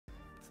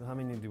So how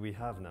many do we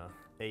have now?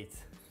 8.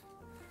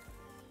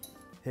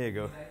 Here you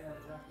go.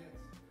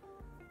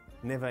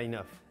 Never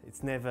enough.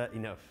 It's never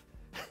enough.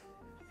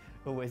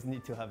 Always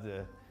need to have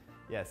the...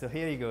 Yeah, so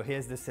here you go.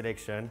 Here's the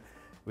selection.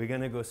 We're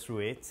gonna go through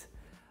it.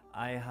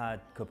 I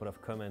had a couple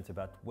of comments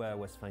about where I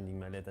was finding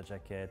my leather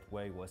jacket,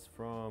 where it was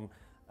from,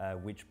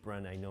 which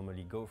brand I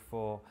normally go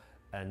for,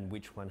 and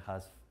which one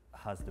has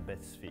the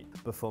best fit.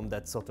 But from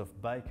that sort of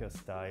biker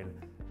style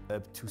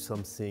up to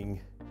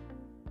something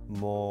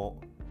more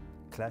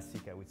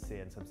classic, I would say,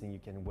 and something you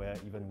can wear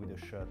even with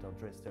a shirt or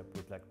dressed up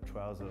with like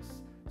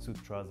trousers,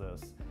 suit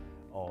trousers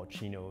or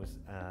chinos,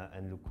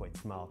 and look quite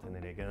smart and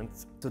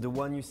elegant. So the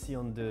one you see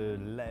on the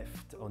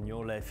left, on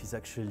your left, is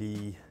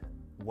actually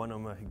one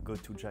of my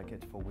go-to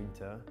jackets for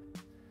winter.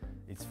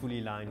 It's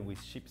fully lined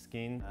with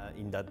sheepskin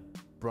in that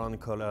brown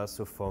color.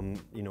 So from,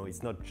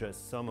 it's not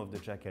just some of the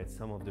jackets,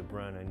 some of the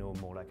brand, I know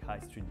more like high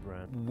street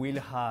brand, will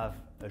have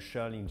a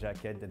shearling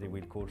jacket that they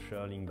will call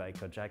shearling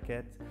biker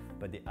jacket,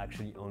 but they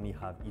actually only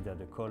have either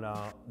the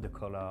collar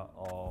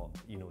or,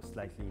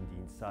 slightly in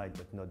the inside,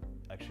 but not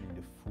actually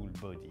the full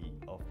body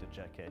of the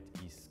jacket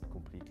is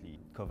completely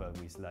covered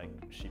with like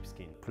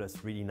sheepskin.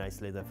 Plus really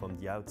nice leather from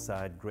the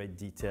outside, great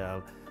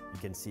detail. You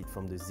can see it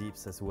from the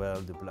zips as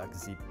well, the black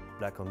zip,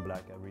 black on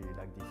black. I really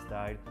like this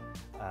style.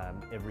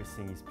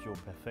 Everything is pure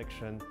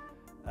perfection.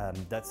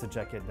 That's a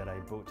jacket that I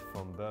bought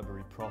from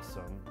Burberry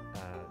Prosom.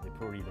 They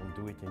probably don't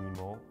do it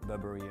anymore.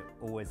 Burberry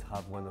always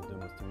have one of the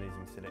most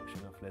amazing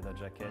selection of leather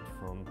jacket,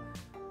 from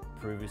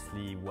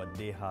previously what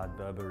they had,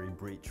 Burberry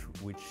Bridge,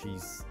 which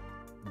is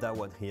that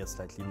one here,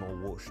 slightly more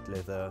washed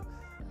leather,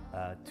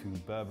 to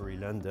Burberry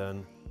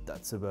London.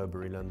 That's a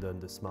Burberry London,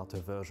 the smarter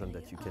version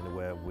that you can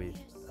wear with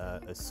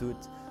a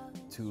suit,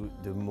 to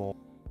the more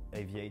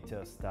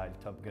aviator style,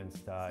 Top Gun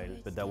style,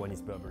 but that one is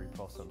Burberry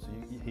Prosom. So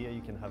here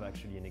you can have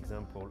actually an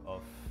example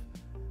of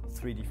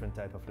 3 different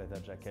types of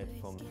leather jacket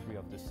from 3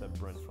 of the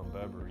sub-brands from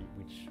Burberry,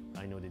 which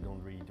I know they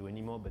don't really do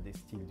anymore, but they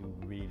still do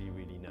really,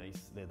 really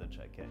nice leather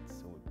jackets.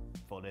 So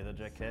for leather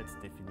jackets,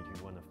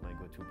 definitely one of my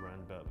go-to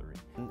brand, Burberry.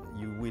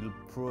 You will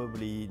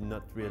probably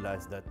not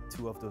realize that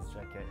 2 of those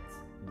jackets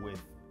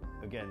with,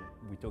 again,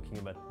 we're talking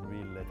about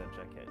real leather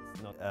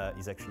jackets,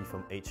 is actually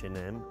from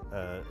H&M.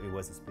 It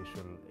was a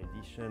special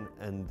edition,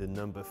 and the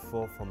number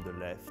 4 from the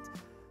left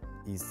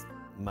is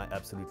my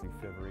absolutely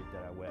favorite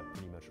that I wear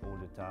pretty much all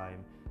the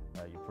time.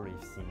 You probably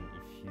have seen,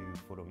 if you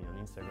follow me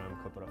on Instagram,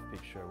 a couple of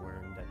pictures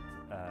wearing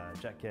that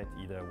jacket,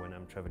 either when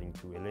I'm traveling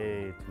to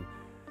LA,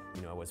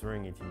 I was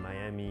wearing it in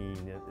Miami,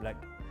 like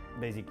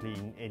basically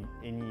in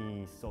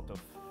any sort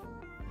of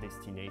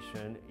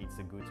destination. It's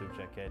a go-to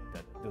jacket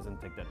that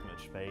doesn't take that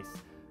much space,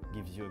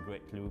 gives you a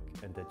great look,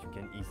 and that you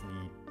can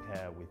easily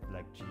pair with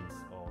like jeans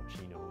or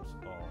chinos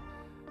or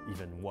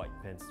even white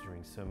pants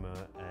during summer,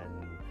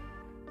 and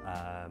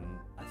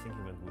I think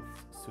even with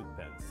suit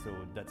pants. So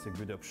that's a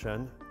good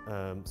option.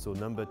 So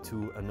number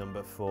 2 and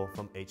number 4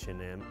 from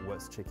H&M,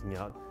 worth checking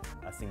out.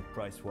 I think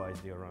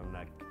price-wise they're around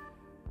like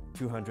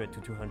 200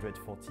 to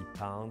 240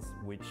 pounds,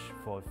 which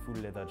for a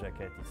full leather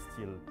jacket is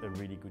still a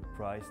really good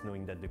price,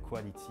 knowing that the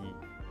quality,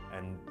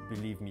 and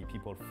believe me,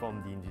 people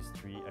from the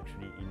industry,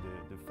 actually in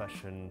the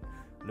fashion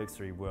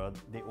luxury world,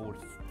 they all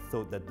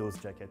thought that those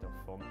jackets are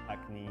from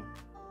Acne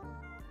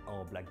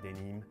or Black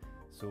Denim.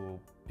 So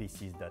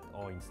pieces that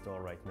are in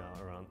store right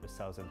now around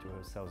 1,000 to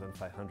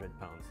 1,500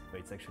 pounds, but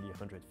it's actually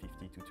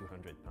 150 to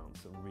 200 pounds,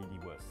 so really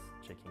worth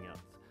checking out.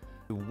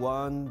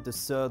 The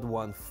third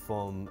one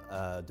from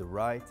the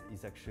right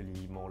is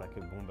actually more like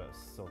a bombers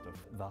sort of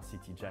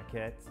varsity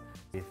jacket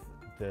with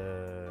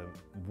the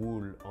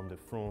wool on the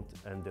front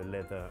and the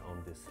leather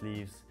on the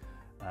sleeves.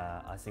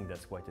 I think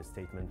that's quite a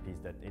statement piece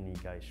that any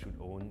guy should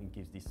own. It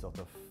gives this sort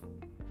of,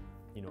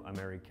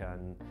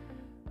 American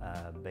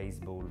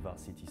baseball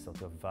varsity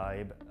sort of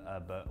vibe,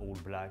 but all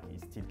black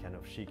is still kind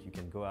of chic. You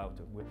can go out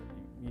with,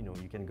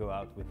 you can go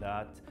out with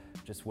that.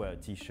 Just wear a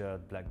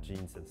t-shirt, black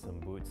jeans and some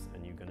boots,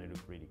 and you're gonna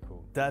look really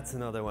cool. That's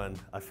another one.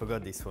 I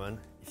forgot this one.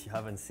 If you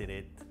haven't seen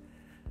it,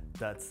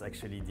 that's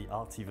actually the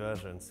arty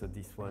version. So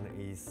this one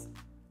is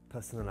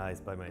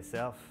personalized by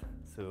myself.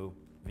 So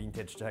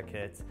vintage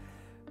jacket,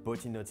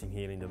 bought in Notting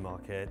Hill in the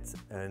market,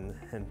 and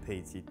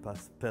hand-painted,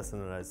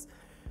 personalized.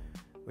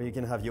 Where you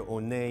can have your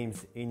own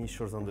names,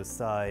 initials on the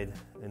side,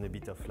 and a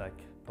bit of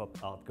like pop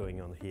art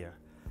going on here.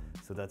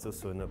 So that's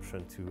also an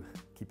option to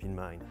keep in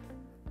mind.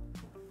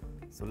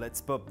 So let's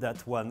pop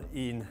that one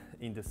in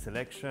the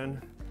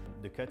selection.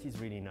 The cut is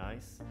really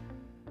nice.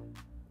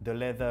 The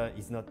leather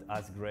is not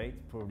as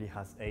great, probably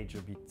has aged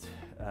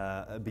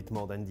a bit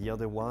more than the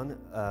other one.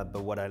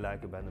 But what I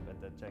like about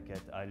that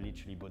jacket, I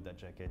literally bought that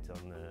jacket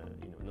on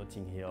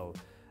Notting Hill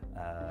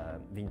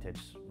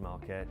vintage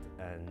market,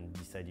 and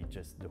decided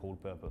just the whole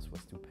purpose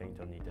was to paint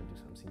on it and do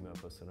something more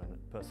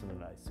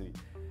personalized. So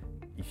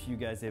if you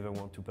guys ever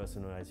want to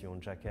personalize your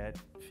own jacket,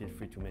 feel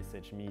free to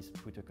message me,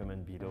 put a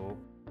comment below.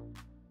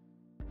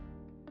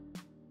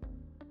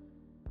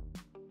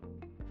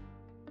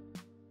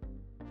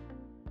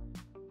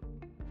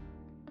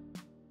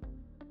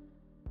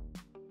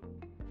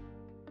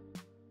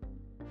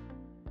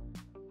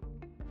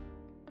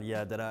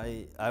 Yeah, that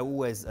I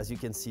always, as you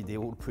can see, they're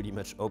all pretty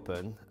much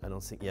open. I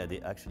don't think, yeah, they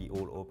actually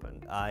all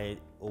open. I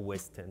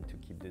always tend to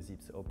keep the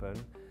zips open.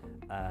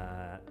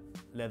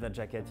 Leather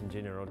jacket in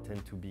general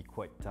tend to be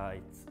quite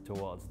tight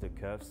towards the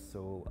cuffs,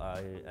 so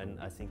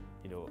I think,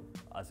 you know,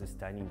 as a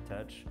styling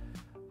touch,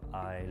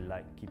 I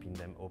like keeping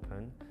them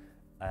open.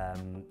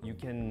 You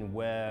can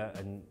wear,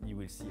 and you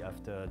will see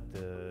after,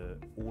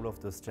 all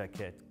of those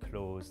jackets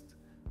closed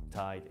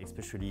tight,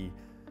 especially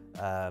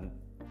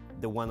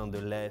the one on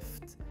the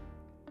left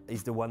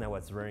is the one I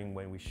was wearing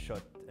when we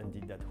shot and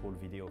did that whole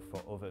video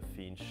for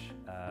Overfinch.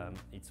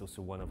 It's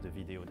also one of the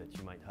videos that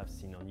you might have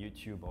seen on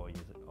YouTube or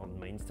on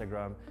my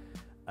Instagram.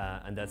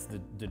 And that's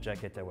the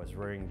jacket I was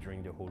wearing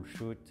during the whole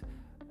shoot.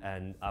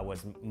 And I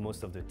was,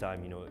 most of the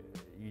time, you know,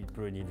 you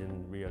probably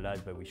didn't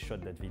realize, but we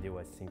shot that video,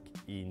 I think,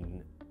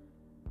 in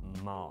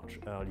March,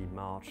 early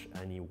March,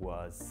 and it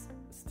was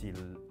still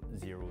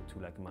 0 to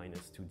like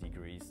 -2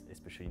 degrees,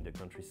 especially in the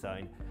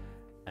countryside.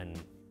 And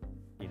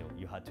you know,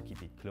 you had to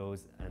keep it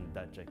closed, and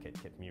that jacket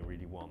kept me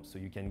really warm. So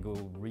you can go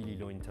really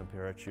low in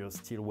temperature,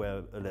 still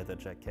wear a leather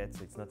jacket.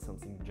 So it's not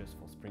something just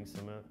for spring,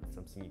 summer. It's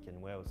something you can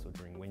wear also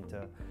during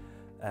winter.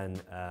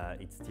 And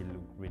it still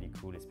looks really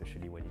cool,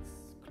 especially when it's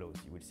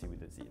closed, you will see with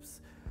the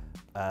zips.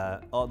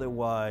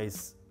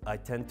 Otherwise, I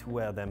tend to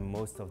wear them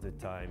most of the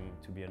time,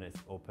 to be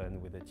honest,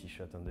 open with a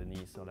t-shirt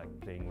underneath, or like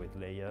playing with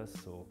layers.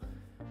 So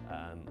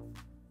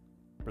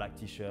black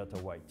t-shirt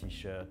or white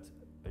t-shirt,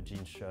 a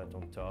jean shirt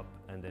on top,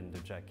 and then the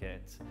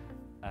jacket.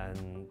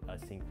 And I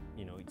think,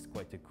 you know, it's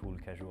quite a cool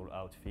casual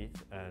outfit,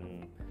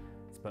 and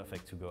it's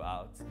perfect to go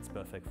out. It's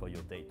perfect for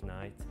your date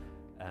night.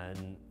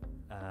 And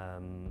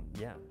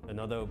yeah,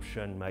 another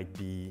option might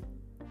be,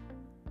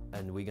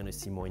 and we're gonna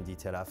see more in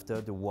detail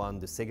after,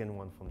 the second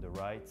one from the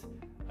right.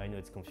 I know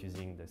it's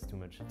confusing, there's too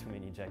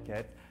many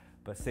jackets,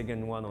 but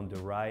second one on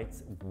the right,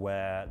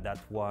 where that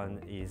one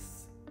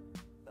is,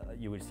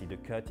 you will see the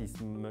cut is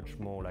much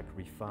more like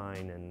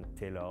refined and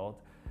tailored,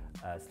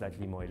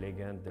 slightly more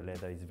elegant. The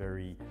leather is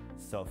very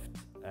soft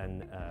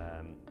and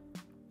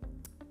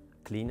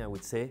clean, I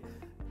would say.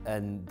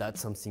 And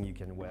that's something you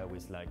can wear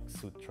with like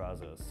suit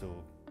trousers.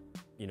 So,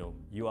 you know,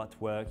 you're at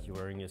work, you're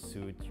wearing a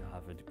suit, you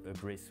have a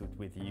grey suit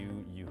with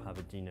you, you have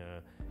a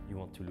dinner, you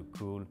want to look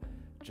cool,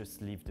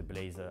 just leave the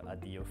blazer at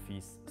the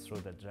office, throw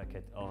that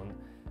jacket on,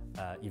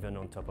 even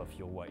on top of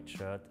your white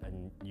shirt,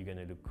 and you're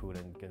gonna look cool,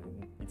 and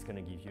it's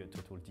gonna give you a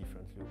total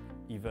different look.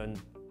 Even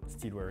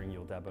still wearing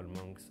your double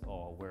monks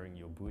or wearing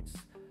your boots,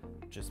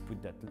 just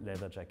put that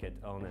leather jacket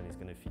on and it's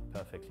gonna fit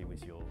perfectly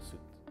with your suit.